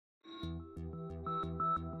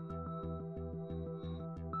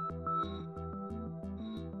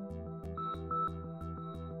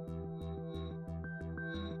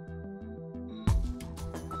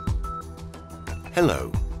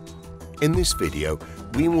Hello. In this video,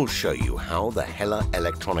 we will show you how the Heller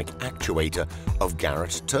electronic actuator of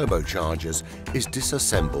Garrett turbochargers is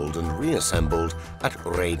disassembled and reassembled at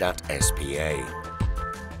Readat S.p.A.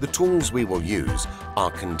 The tools we will use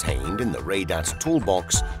are contained in the Readat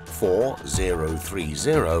toolbox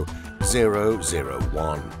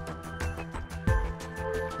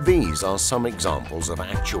 4030001. These are some examples of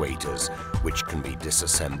actuators which can be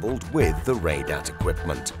disassembled with the Readat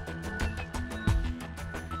equipment.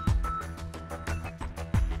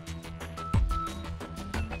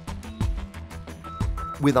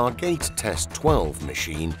 With our Gate Test 12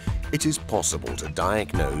 machine, it is possible to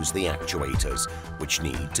diagnose the actuators which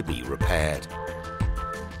need to be repaired.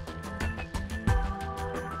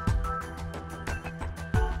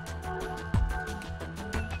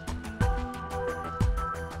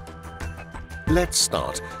 Let's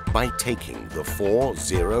start by taking the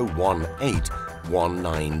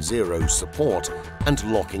 4018190 support and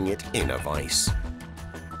locking it in a vise.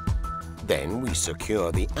 Then we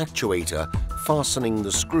secure the actuator, fastening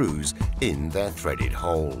the screws in their threaded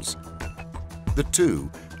holes. The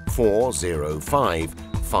two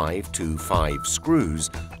 405/525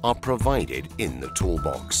 screws are provided in the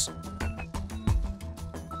toolbox.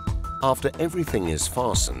 After everything is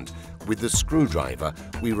fastened, with the screwdriver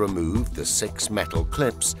we remove the 6 metal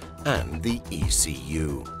clips and the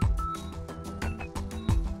ECU.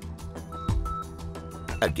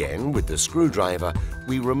 Again, with the screwdriver,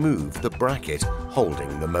 we remove the bracket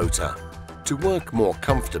holding the motor. To work more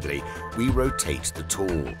comfortably, we rotate the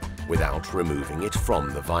tool without removing it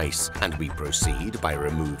from the vise, and we proceed by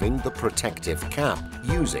removing the protective cap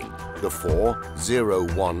using the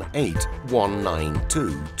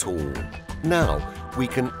 4018192 tool. Now, we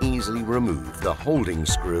can easily remove the holding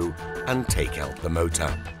screw and take out the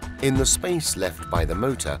motor. In the space left by the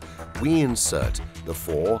motor, we insert the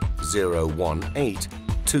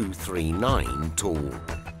 4018239 tool.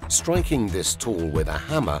 Striking this tool with a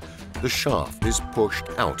hammer, the shaft is pushed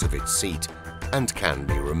out of its seat and can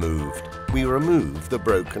be removed. We remove the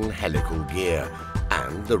broken helical gear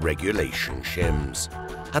and the regulation shims.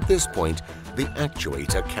 At this point, the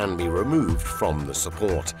actuator can be removed from the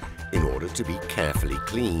support in order to be carefully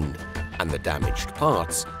cleaned, and the damaged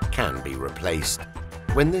parts can be replaced.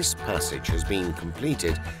 When this passage has been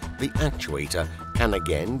completed, the actuator can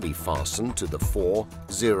again be fastened to the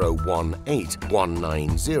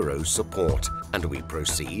 4018190 support, and we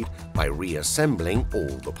proceed by reassembling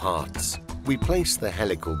all the parts. We place the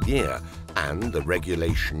helical gear and the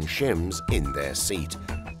regulation shims in their seat,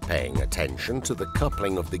 paying attention to the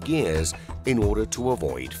coupling of the gears in order to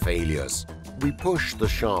avoid failures. We push the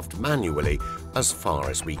shaft manually as far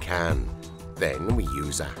as we can. Then we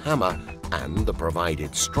use a hammer and the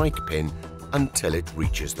provided strike pin until it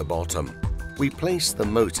reaches the bottom. We place the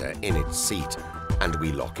motor in its seat and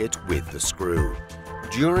we lock it with the screw.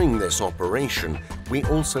 During this operation, we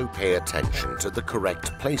also pay attention to the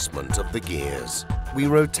correct placement of the gears. We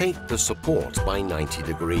rotate the support by 90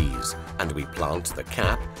 degrees and we plant the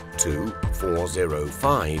cap to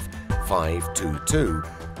 405/522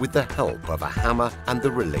 with the help of a hammer and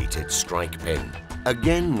the related strike pin.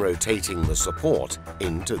 Again rotating the support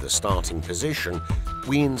into the starting position,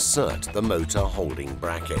 we insert the motor holding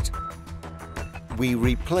bracket. We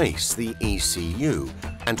replace the ECU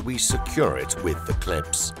and we secure it with the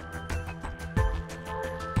clips.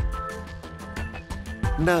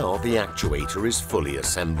 Now the actuator is fully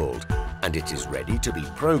assembled and it is ready to be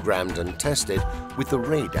programmed and tested with the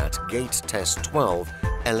Readat Gate Test 12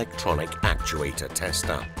 electronic actuator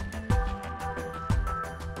tester.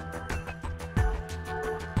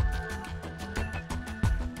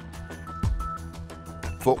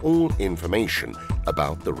 For all information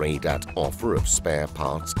about the Readat offer of spare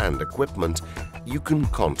parts and equipment, you can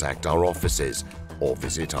contact our offices or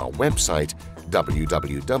visit our website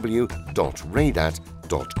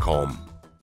www.readat.com.